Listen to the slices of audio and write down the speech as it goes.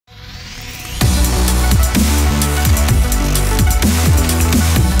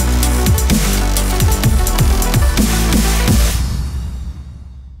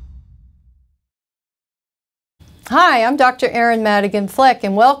Hi, I'm Dr. Erin Madigan-Fleck,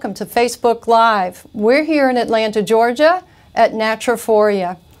 and welcome to Facebook Live. We're here in Atlanta, Georgia at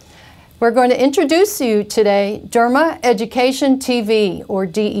Naturophoria. We're going to introduce you today DermaEducationTV, or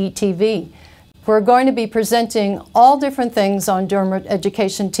DETV. We're going to be presenting all different things on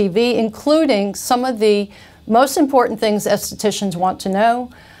DermaEducationTV, including some of the most important things estheticians want to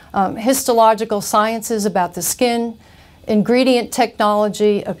know, histological sciences about the skin, ingredient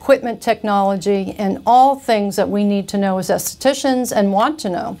technology, equipment technology, and all things that we need to know as estheticians and want to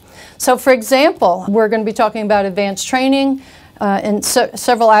know. So for example, we're going to be talking about advanced training in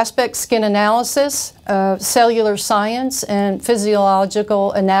several aspects: skin analysis, cellular science and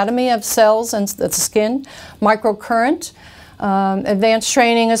physiological anatomy of cells and the skin, microcurrent, advanced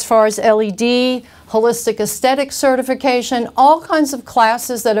training as far as LED, holistic aesthetic certification, all kinds of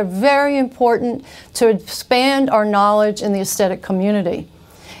classes that are very important to expand our knowledge in the aesthetic community.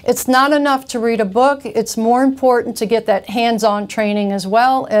 It's not enough to read a book, it's more important to get that hands-on training as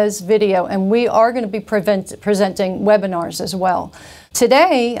well as video, and we are going to be presenting webinars as well.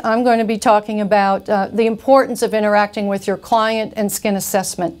 Today, I'm going to be talking about the importance of interacting with your client and skin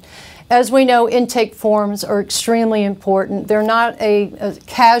assessment. As we know, intake forms are extremely important. They're not a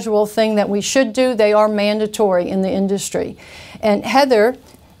casual thing that we should do. They are mandatory in the industry. And Heather,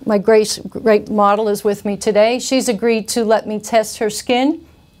 my great model, is with me today. She's agreed to let me test her skin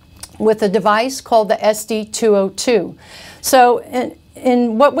with a device called the SD202. So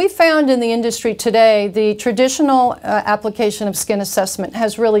in what we found in the industry today, the traditional application of skin assessment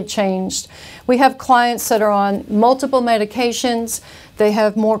has really changed. We have clients that are on multiple medications. They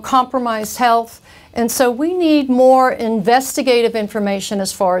have more compromised health, and so we need more investigative information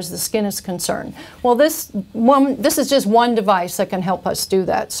as far as the skin is concerned. Well, this is just one device that can help us do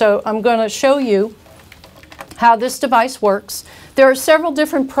that. So I'm going to show you how this device works. There are several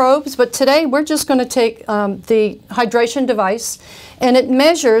different probes, but today we're just going to take the hydration device, and it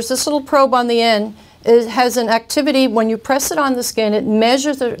measures, this little probe on the end, it has an activity. When you press it on the skin, it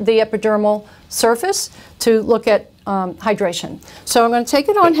measures the epidermal surface to look at hydration. So I'm going to take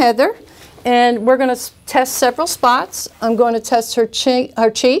it on Heather, and we're going to test several spots. I'm going to test her cheek,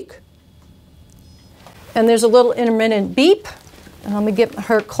 and there's a little intermittent beep. And let me get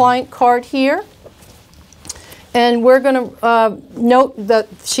her client card here. And we're going to note that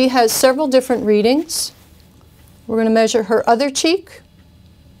she has several different readings. We're going to measure her other cheek,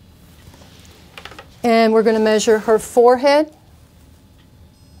 and we're going to measure her forehead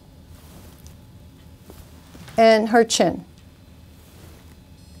and her chin.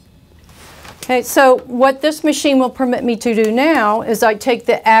 Okay, so what this machine will permit me to do now is I take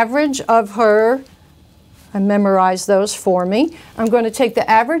the average of her, I memorize those for me. I'm going to take the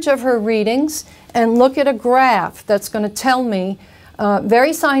average of her readings and look at a graph that's going to tell me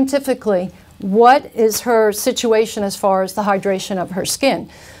very scientifically what is her situation as far as the hydration of her skin.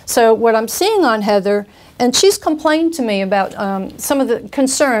 So what I'm seeing on Heather, and she's complained to me about some of the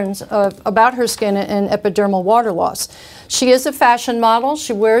concerns about her skin and epidermal water loss. She is a fashion model.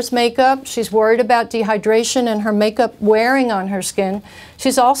 She wears makeup. She's worried about dehydration and her makeup wearing on her skin.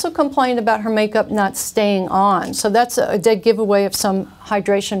 She's also complained about her makeup not staying on. So that's a dead giveaway of some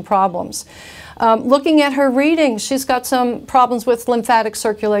hydration problems. Looking at her readings, she's got some problems with lymphatic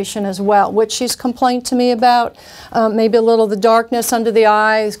circulation as well, which she's complained to me about. Maybe a little of the darkness under the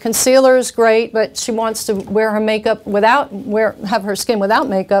eyes. Concealer is great, but she wants to wear her makeup have her skin without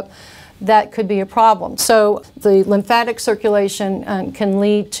makeup. That could be a problem. So the lymphatic circulation can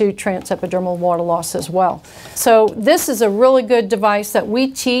lead to transepidermal water loss as well. So this is a really good device that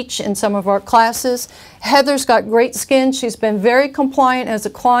we teach in some of our classes. Heather's got great skin. She's been very compliant as a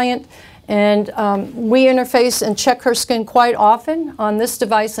client. And we interface and check her skin quite often on this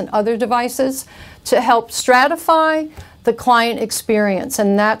device and other devices to help stratify the client experience.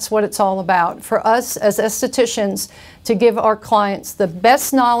 And that's what it's all about for us as estheticians, to give our clients the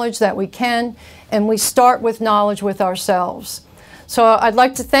best knowledge that we can. And we start with knowledge with ourselves. So I'd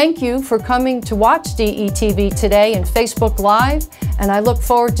like to thank you for coming to watch DETV today in Facebook Live. And I look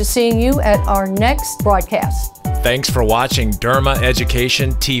forward to seeing you at our next broadcast. Thanks for watching Derma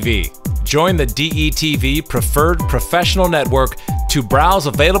Education TV. Join the DETV Preferred Professional Network to browse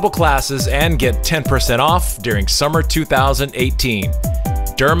available classes and get 10% off during summer 2018.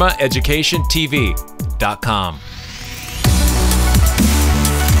 DermaEducationTV.com